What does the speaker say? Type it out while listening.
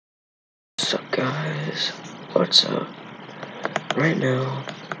What's up, guys? What's up? Right now,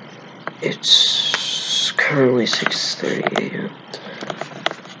 it's currently 6:30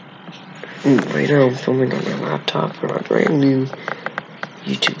 a.m. Right now, I'm filming on my laptop for my brand new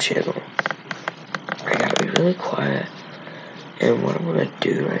YouTube channel. I gotta be really quiet, and what I'm gonna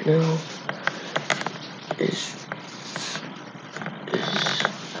do right now is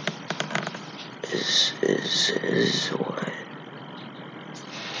what?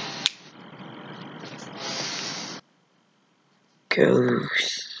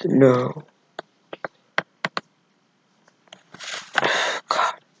 No.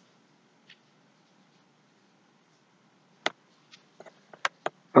 God.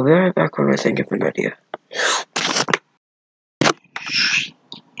 I'll be right back when I think of an idea.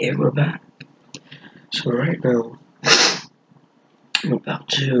 And we're back. So right now, I'm about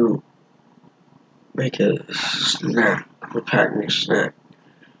to make a snack. I'm packing a snack.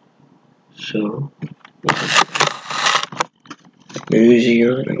 So, easy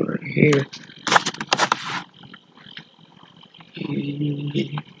on over here.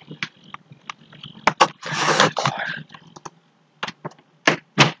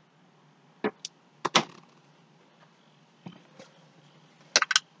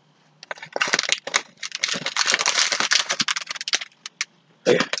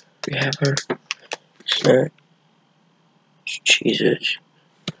 Okay, we have our snack. Jesus.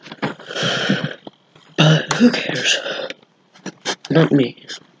 But who cares? Not me.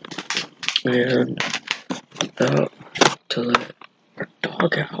 And about to let our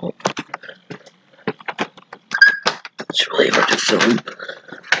dog out. It's really hard to film.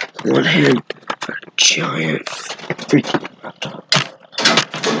 On one hand, a giant freaking laptop.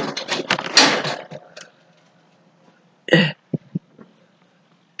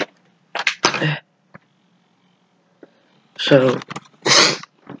 So,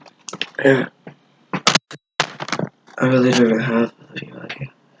 yeah, I really don't have a video idea.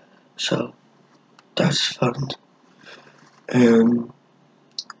 So, that's fun. And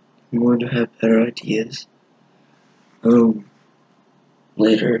I'm going to have better ideas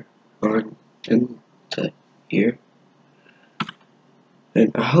later on in the year.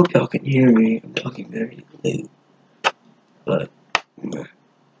 And I hope y'all can hear me. I'm talking very low. But,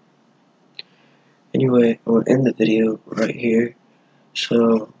 anyway, I will end the video right here.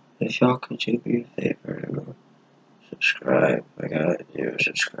 So, if y'all could do me a favor and subscribe. I got 0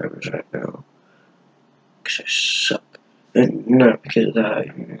 subscribers right now. Because I suck. And not because of that,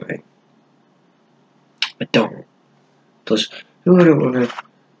 anyway. I don't. Plus, who wouldn't want to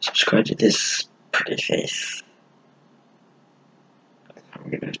subscribe to this pretty face? I'm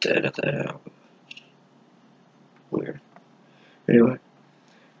gonna have to edit that out. Weird. Anyway,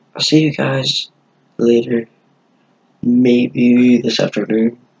 I'll see you guys later. Maybe this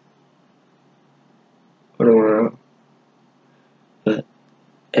afternoon. I don't know. But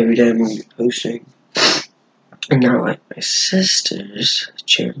every day I'm gonna be posting. And not like my sister's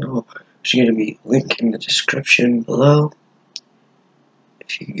channel, which is gonna be linked in the description below.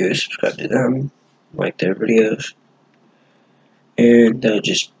 If you can go subscribe to them, like their videos. And that would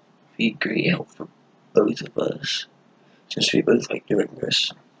just be great help for both of us, since we both like doing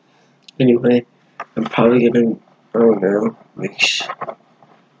this. Anyway, I'm probably gonna, I don't know, make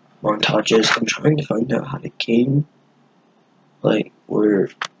montages. I'm trying to find out how to game, like, where,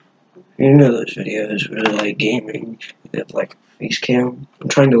 you know those videos where they're like gaming, they have like face cam. I'm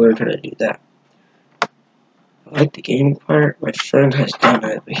trying to learn how to do that. I like the gaming part. My friend has done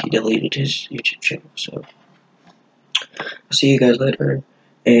it, but he deleted his YouTube channel, so I'll see you guys later,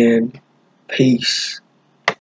 and peace.